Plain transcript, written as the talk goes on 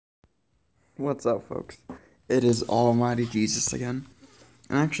What's up, folks? It is Almighty Jesus again.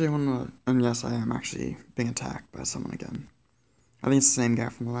 And actually, and yes, I am actually being attacked by someone again. I think it's the same guy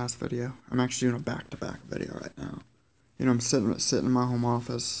from the last video. I'm actually doing a back-to-back video right now. I'm sitting in my home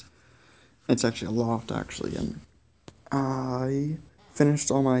office. It's actually a loft, actually, and I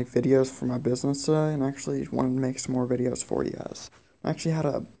finished all my videos for my business today, and actually wanted to make some more videos for you guys. Actually, how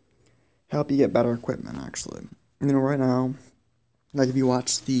to help you get better equipment, actually. Right now, like if you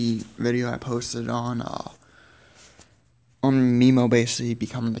watch the video I posted on Mimo basically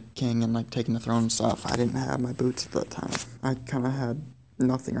becoming the king and like taking the throne and stuff, I didn't have my boots at that time. I kind of had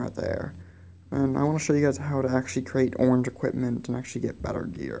nothing right there. And I want to show you guys how to actually create orange equipment and actually get better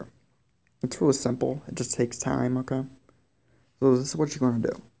gear. It's really simple. It just takes time, okay? So this is what you're going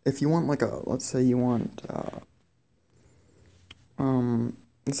to do. If you want like let's say you want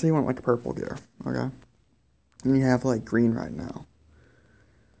like a purple gear, okay? And you have like green right now.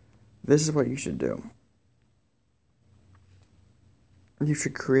 This is what you should do. You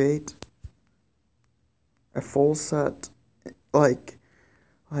should create a full set, instead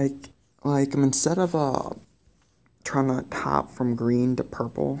of trying to hop from green to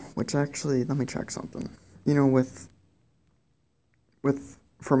purple, which actually, let me check something.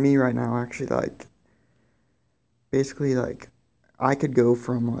 For me right now, actually, basically, I could go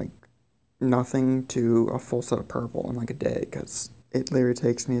from, nothing to a full set of purple in, a day, because it literally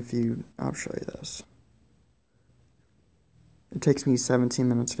takes me I'll show you this. It takes me 17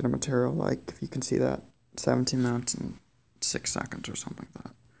 minutes to get a material, if you can see that, 17 minutes and 6 seconds or something like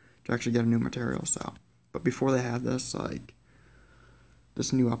that, to actually get a new material, so. But before they have this,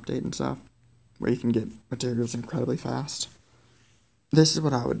 this new update and stuff, where you can get materials incredibly fast, this is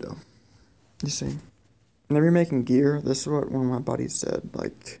what I would do. You see? Whenever you're making gear, this is what one of my buddies did,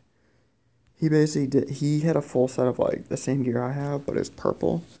 he had a full set of, the same gear I have, but it's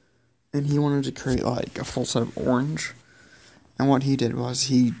purple, and he wanted to create, a full set of orange. And what he did was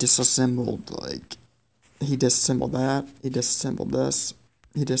he disassembled, he disassembled that, he disassembled this,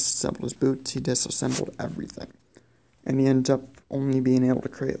 he disassembled his boots, he disassembled everything. And he ended up only being able to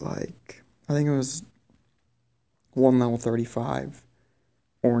create, I think it was one level 35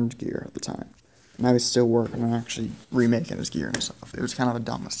 orange gear at the time. And I was still working on actually remaking his gear and stuff. It was kind of a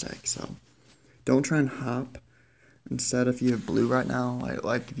dumb mistake, so don't try and hop. Instead, if you have blue right now,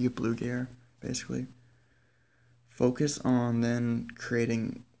 if you have blue gear, basically, focus on then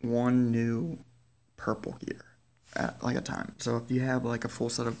creating one new purple gear at a time. So if you have a full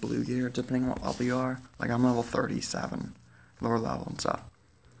set of blue gear, depending on what level you are, I'm level 37, lower level and stuff.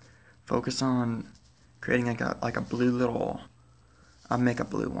 Focus on creating a blue little. I'll make a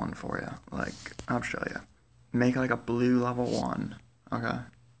blue one for you. I'll show you. Make a blue level 1. Okay.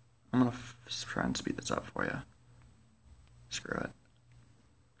 I'm gonna try and speed this up for you. Screw it.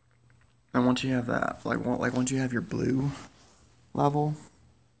 And once you have that, once you have your blue level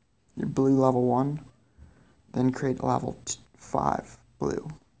 1, then create level 5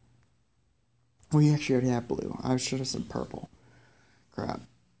 blue. We actually already have blue. I should have said purple. Crap.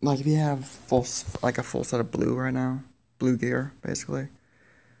 If you have a full set of blue right now, blue gear, basically,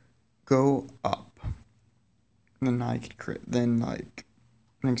 go up. And then I could create,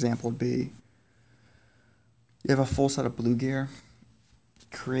 an example would be, you have a full set of blue gear,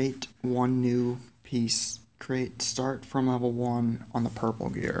 create one new piece, start from level 1 on the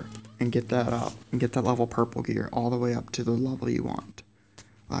purple gear, and get that up, and get that level purple gear all the way up to the level you want.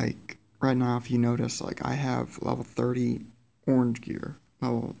 Right now, if you notice, I have level 30 orange gear,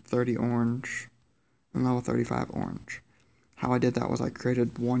 level 30 orange, and level 35 orange. How I did that was I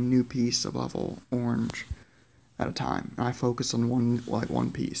created one new piece of level orange at a time, and I focused on one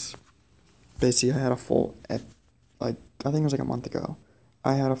piece. Basically, I had a full, I think it was a month ago,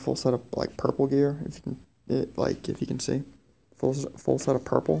 I had a full set of purple gear, if you can see, full set of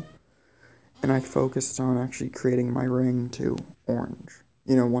purple, and I focused on actually creating my ring to orange.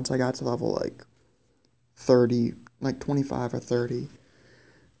 Once I got to level 30, 25 or 30,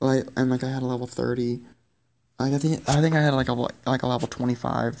 and I had a level 30. I think I had a level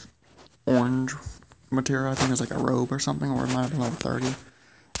 25 orange material. I think it was a robe or something, or it might have been level 30.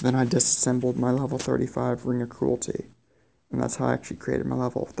 Then I disassembled my level 35 Ring of Cruelty, and that's how I actually created my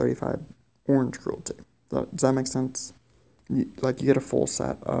level 35 orange cruelty. Does that make sense? You get a full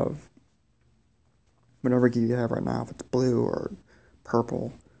set of whatever gear you have right now, if it's blue or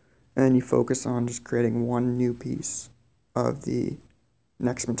purple, and then you focus on just creating one new piece of the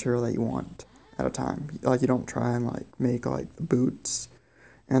next material that you want at a time. You don't try and make the boots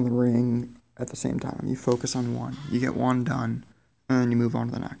and the ring at the same time. You focus on one. You get one done, and then you move on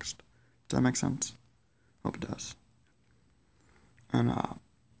to the next. Does that make sense? Hope it does. And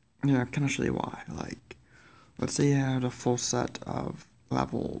Yeah, can I show you why? Like, let's say you had a full set of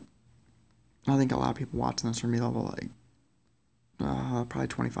level. I think a lot of people watching this are me level like probably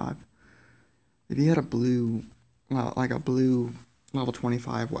 25. If you had a blue, well, like a blue level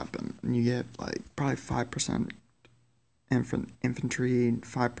 25 weapon, and you get like probably 5% infantry,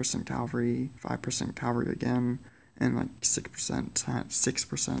 5% cavalry, 5% cavalry again, and like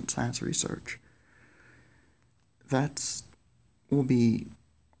 6% science research. That's will be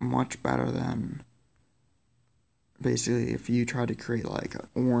much better than basically if you try to create like an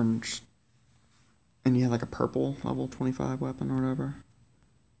orange and you had like a purple level 25 weapon or whatever.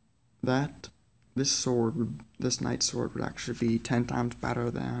 That this knight sword would actually be 10 times better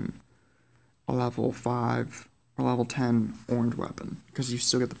than a level 5 or level 10 orange weapon because you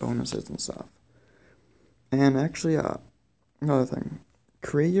still get the bonuses and stuff. And actually, another thing,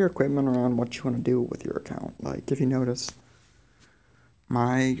 create your equipment around what you want to do with your account. Like, if you notice,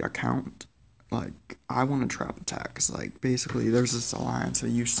 my account, like, I want to trap attack. Cause, like, basically, there's this alliance that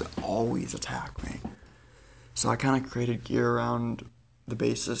used to always attack me. So I kind of created gear around the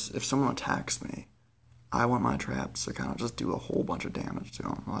basis. If someone attacks me, I want my traps to kind of just do a whole bunch of damage to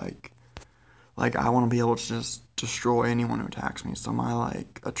them. Like I want to be able to just destroy anyone who attacks me. So my,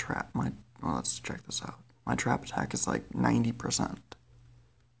 like, well, let's check this out. My trap attack is like 90%.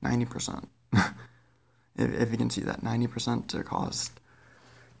 90%. if you can see that, 90% to cost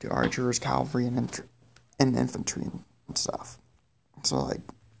the archers, cavalry, and infantry and stuff. So, like,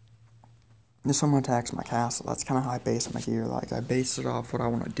 if someone attacks my castle, that's kind of how I base my gear. Like, I base it off what I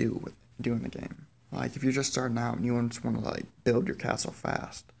want to do in the game. Like, if you're just starting out and you just want to, like, build your castle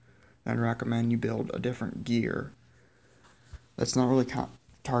fast, I'd recommend you build a different gear that's not really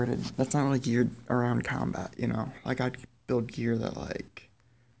targeted, that's not really geared around combat, you know? Like, I'd build gear that, like,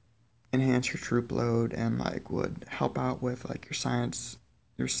 enhance your troop load and, like, would help out with, like, that's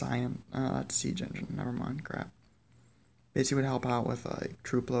siege engine, never mind, crap. Basically would help out with, like,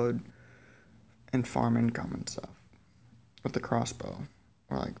 troop load and farm income and stuff. With the crossbow.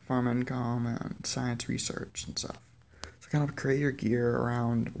 Or, like, farm income and science research and stuff. So kind of create your gear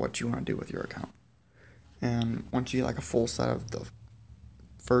around what you want to do with your account. And once you get, like, a full set of the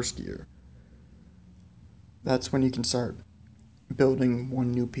first gear, that's when you can start building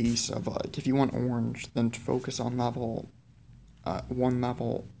one new piece of, like, if you want orange, then focus on one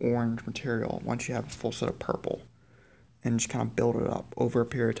level orange material once you have a full set of purple, and just kind of build it up over a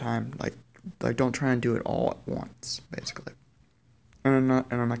period of time. Like don't try and do it all at once, basically. And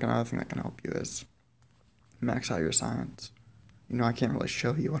like another thing that can help you is max out your science. You know, I can't really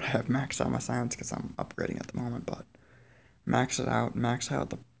show you what I have maxed out my science because I'm upgrading at the moment, but max out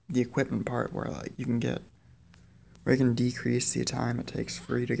the equipment part where, like, you can decrease the time it takes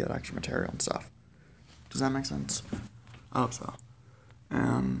for you to get extra material and stuff. Does that make sense? I hope so.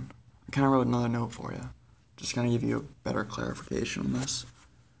 And I kind of wrote another note for you. Just kind of give you a better clarification on this.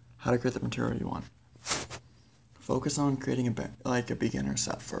 How to create the material you want. Focus on creating a beginner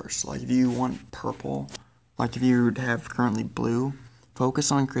set first. Like, if you want purple, like if you have currently blue,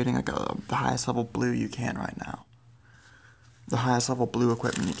 focus on creating like the highest level blue you can right now. The highest level blue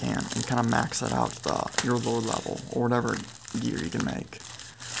equipment you can, and kind of max it out to your lower level or whatever gear you can make.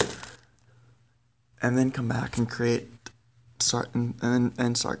 And then come back and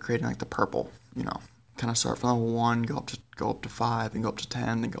start creating like the purple, you know. Kind of start from level 1, go up to 5, then go up to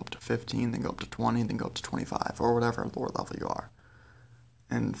 10, then go up to 15, then go up to 20, then go up to 25, or whatever lower level you are.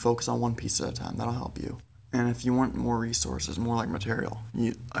 And focus on one piece at a time. That'll help you. And if you want more resources, more like material,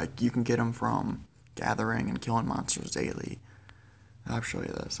 you can get them from gathering and killing monsters daily. I'll show you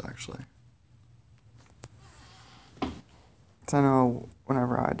this actually. Cause I know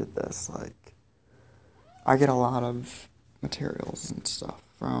whenever I did this, like, I get a lot of materials and stuff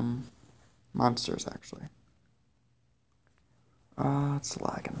from monsters, actually. It's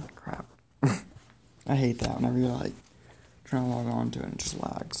lagging. Crap. I hate that whenever you're, like, trying to log on to it and it just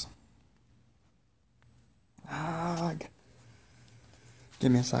lags.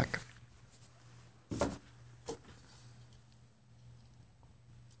 Give me a sec.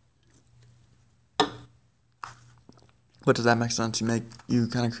 But does that make sense? You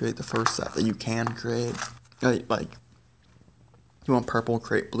kind of create the first set that you can create. Like, you want purple,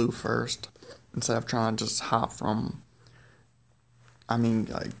 create blue first. Instead of trying to just hop from,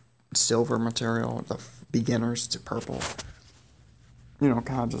 like, silver material, the beginners, to purple. You know,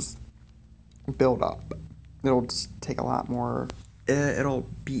 kind of just build up. It'll just take a lot more, it'll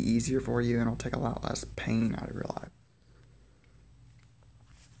be easier for you, and it'll take a lot less pain out of your life.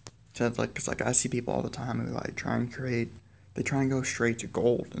 So it's like, cause like I see people all the time who, like, they try and go straight to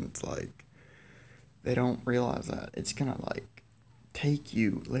gold, and it's like, they don't realize that it's gonna, like, take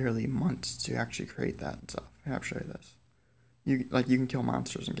you literally months to actually create that and stuff. Here, I'll show you this. You can kill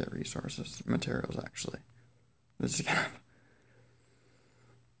monsters and get resources, materials actually. This is kind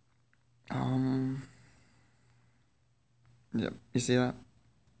of yep, you see that?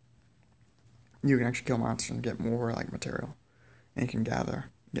 You can actually kill monsters and get more like material. And you can gather,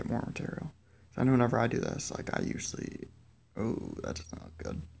 get more material. So I know whenever I do this, like I usually that does not look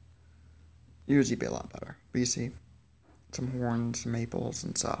good. Usually be a lot better. But you see, some horns, some maples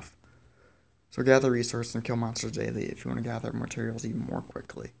and stuff. So gather resources and kill monsters daily if you want to gather materials even more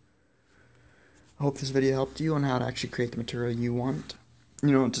quickly. I hope this video helped you on how to actually create the material you want.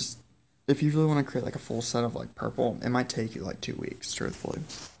 You know, just if you really want to create like a full set of like purple, it might take you like 2 weeks, truthfully.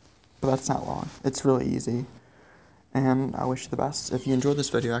 But that's not long. It's really easy. And I wish you the best. If you enjoyed this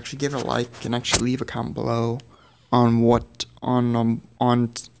video, actually give it a like and actually leave a comment below on what some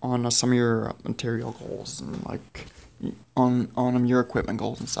of your material goals and like on your equipment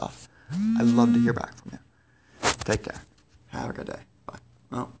goals and stuff. I'd love to hear back from you. Take care. Have a good day.